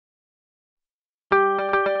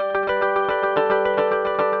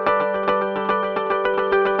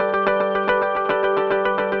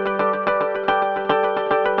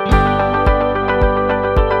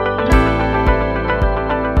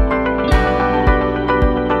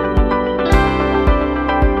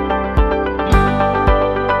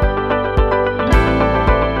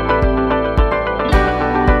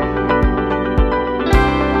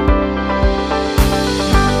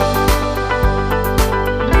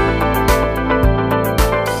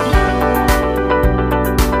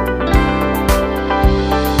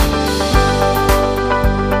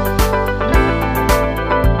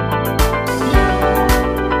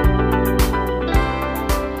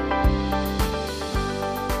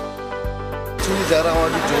Actually जा रहा हूँ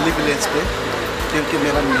अभी जोली विलेज पे, क्योंकि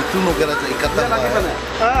मेरा मिथुन वगैरह जो इकट्ठा हुआ है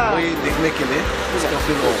वही देखने के लिए, उसका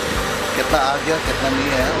फिर वो कितना आ गया कितना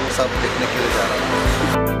नहीं आया वो सब देखने के लिए जा रहा हूँ।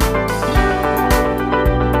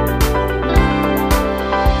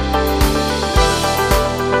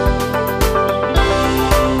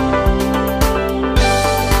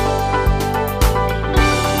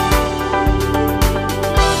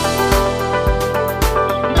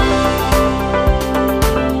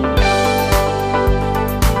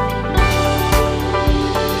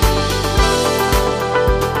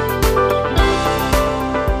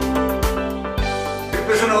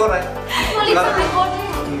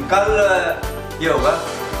 कल ये होगा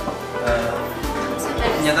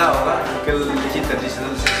न्यादा होगा कल ये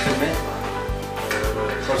ट्रेडिशनल सिस्टम में,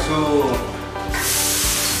 परसों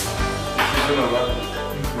होगा।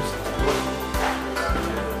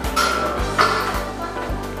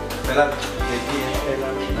 पहला देखिए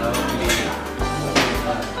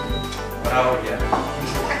बड़ा हो गया,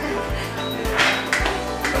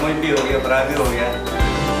 समय भी हो गया, बड़ा भी हो गया।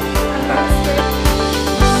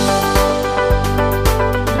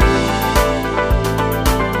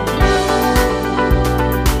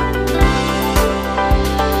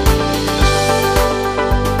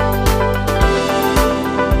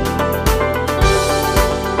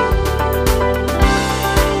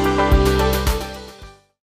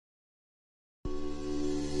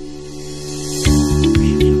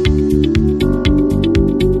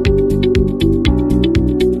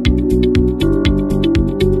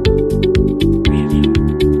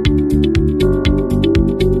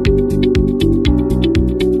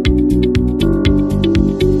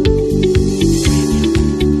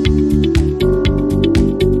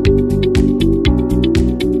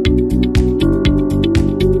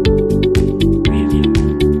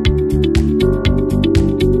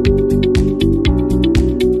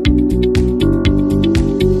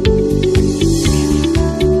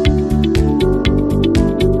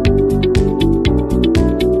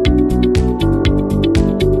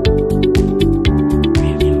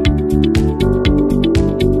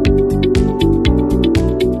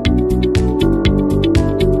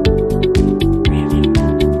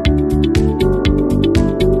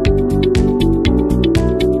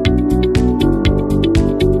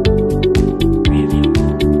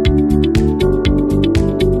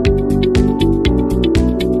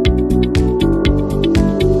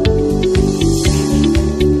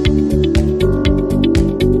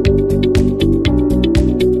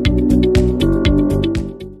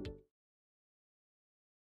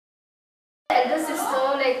 Elder sister,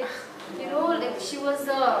 like, you know, like she was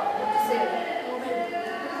what to say,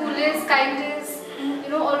 coolest, kindest, you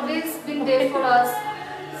know, always been there for us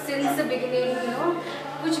since the beginning, you know.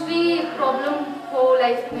 कुछ भी problem हो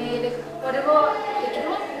life में, like whatever, like you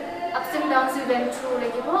know, ups and downs we went through,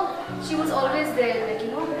 like you know, she was always there, like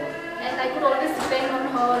you know, and I could always depend on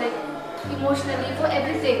her, like emotionally for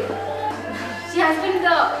everything. She has been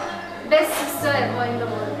the best sister ever in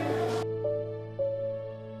the world.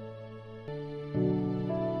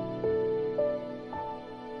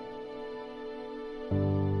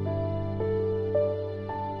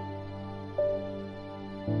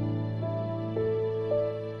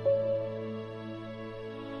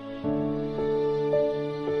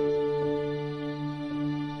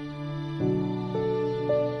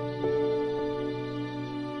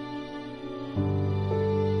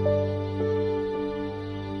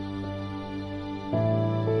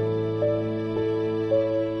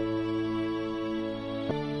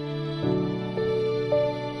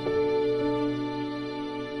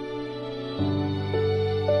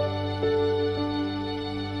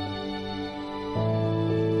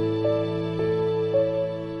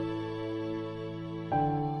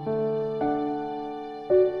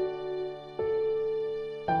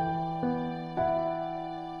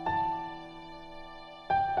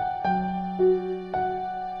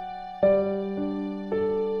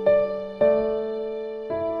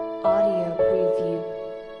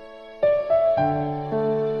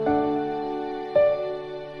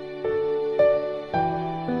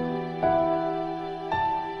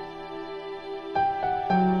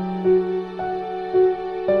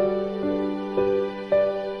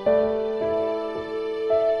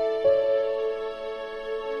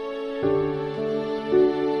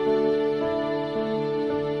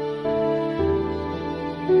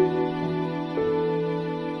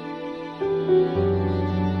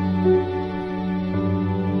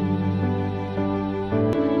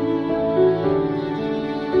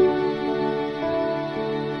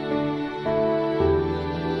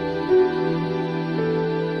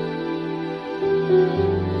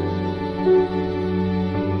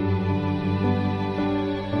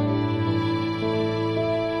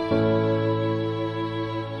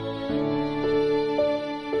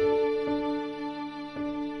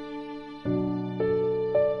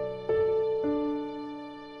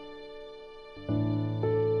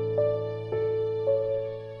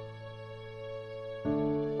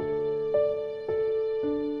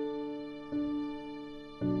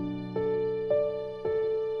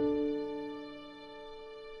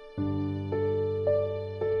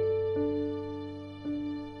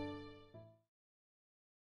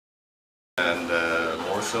 And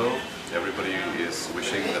more so, everybody is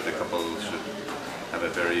wishing that the couple should have a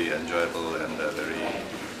very enjoyable and a very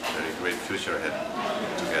great future ahead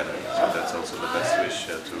together. So that's also the best wish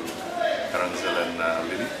to Arunachal and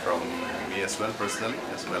Lily from me as well personally,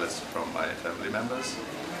 as well as from my family members.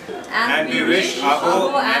 And we wish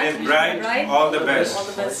Abu and his bride all the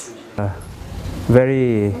best.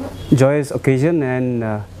 Very joyous occasion,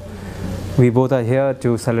 and we both are here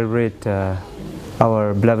to celebrate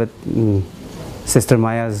our beloved sister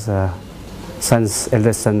Maya's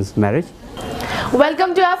eldest son's marriage.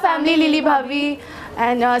 Welcome to our family, Lily Bhavi,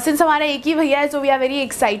 and since हमारा एक ही भैया है, so we are very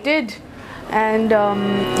excited, and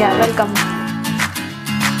yeah, welcome.